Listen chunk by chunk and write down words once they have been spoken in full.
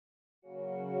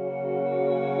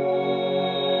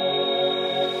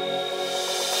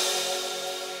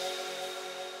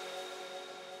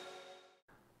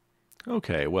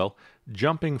Okay, well,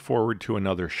 jumping forward to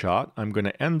another shot, I'm going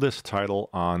to end this title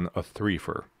on a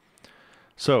threefer.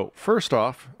 So first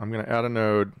off, I'm going to add a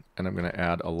node and I'm going to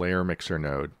add a layer mixer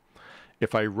node.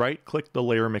 If I right-click the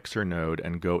layer mixer node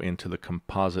and go into the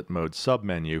composite mode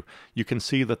submenu, you can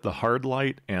see that the hard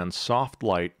light and soft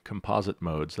light composite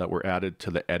modes that were added to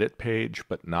the edit page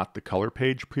but not the color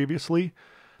page previously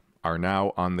are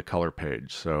now on the color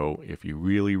page. So if you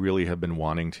really have been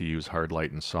wanting to use hard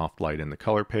light and soft light in the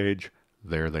color page,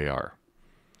 there they are.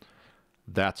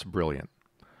 That's brilliant.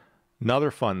 Another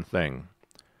fun thing,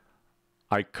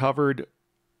 I covered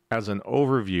as an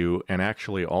overview and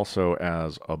actually also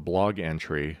as a blog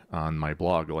entry on my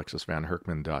blog,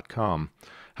 alexisvanhurkman.com,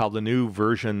 how the new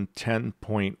version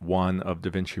 10.1 of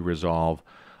DaVinci Resolve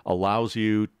allows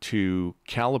you to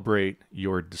calibrate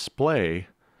your display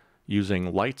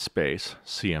using light space,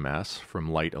 CMS,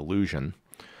 from Light Illusion,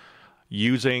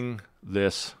 using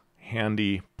this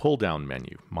handy pull-down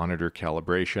menu, Monitor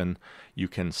Calibration. You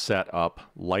can set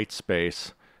up light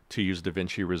space to use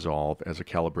DaVinci Resolve as a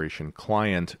calibration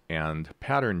client and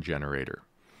pattern generator.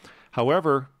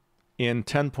 However, in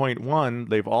 10.1,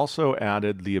 they've also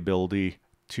added the ability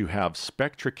to have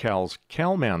SpectraCal's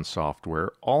CalMAN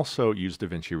software also use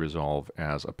DaVinci Resolve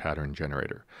as a pattern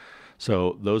generator.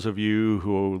 So those of you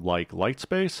who like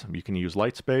Lightspace, you can use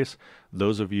Lightspace.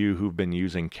 Those of you who've been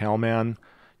using CalMAN,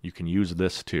 you can use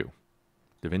this too.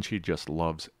 DaVinci just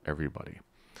loves everybody.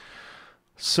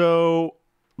 So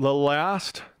the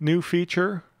last new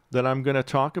feature that I'm going to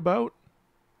talk about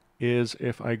is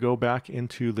if I go back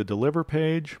into the Deliver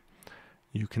page,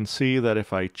 you can see that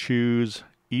if I choose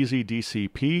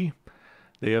easyDCP,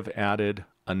 they have added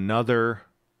another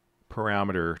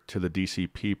parameter to the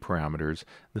DCP parameters.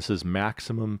 This is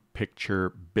Maximum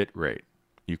Picture Bitrate.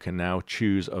 You can now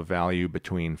choose a value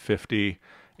between 50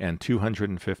 and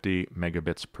 250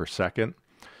 megabits per second.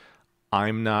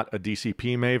 I'm not a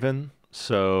DCP maven,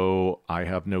 so I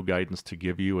have no guidance to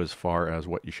give you as far as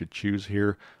what you should choose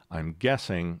here. I'm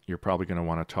guessing you're probably going to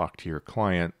want to talk to your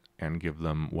client and give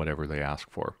them whatever they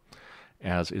ask for,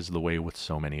 as is the way with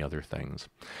so many other things.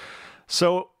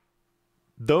 So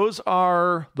those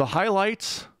are the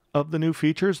highlights of the new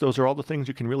features. Those are all the things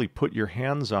you can really put your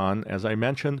hands on. As I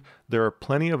mentioned, there are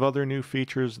plenty of other new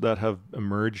features that have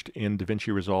emerged in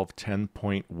DaVinci Resolve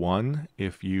 10.1.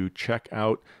 If you check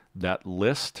out that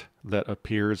list that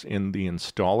appears in the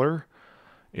installer,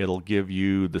 it'll give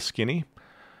you the skinny.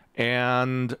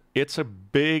 And it's a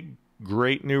big,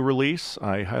 great new release.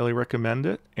 I highly recommend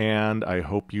it, and I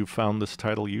hope you found this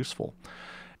title useful.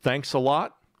 Thanks a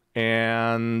lot,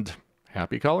 and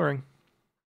happy coloring.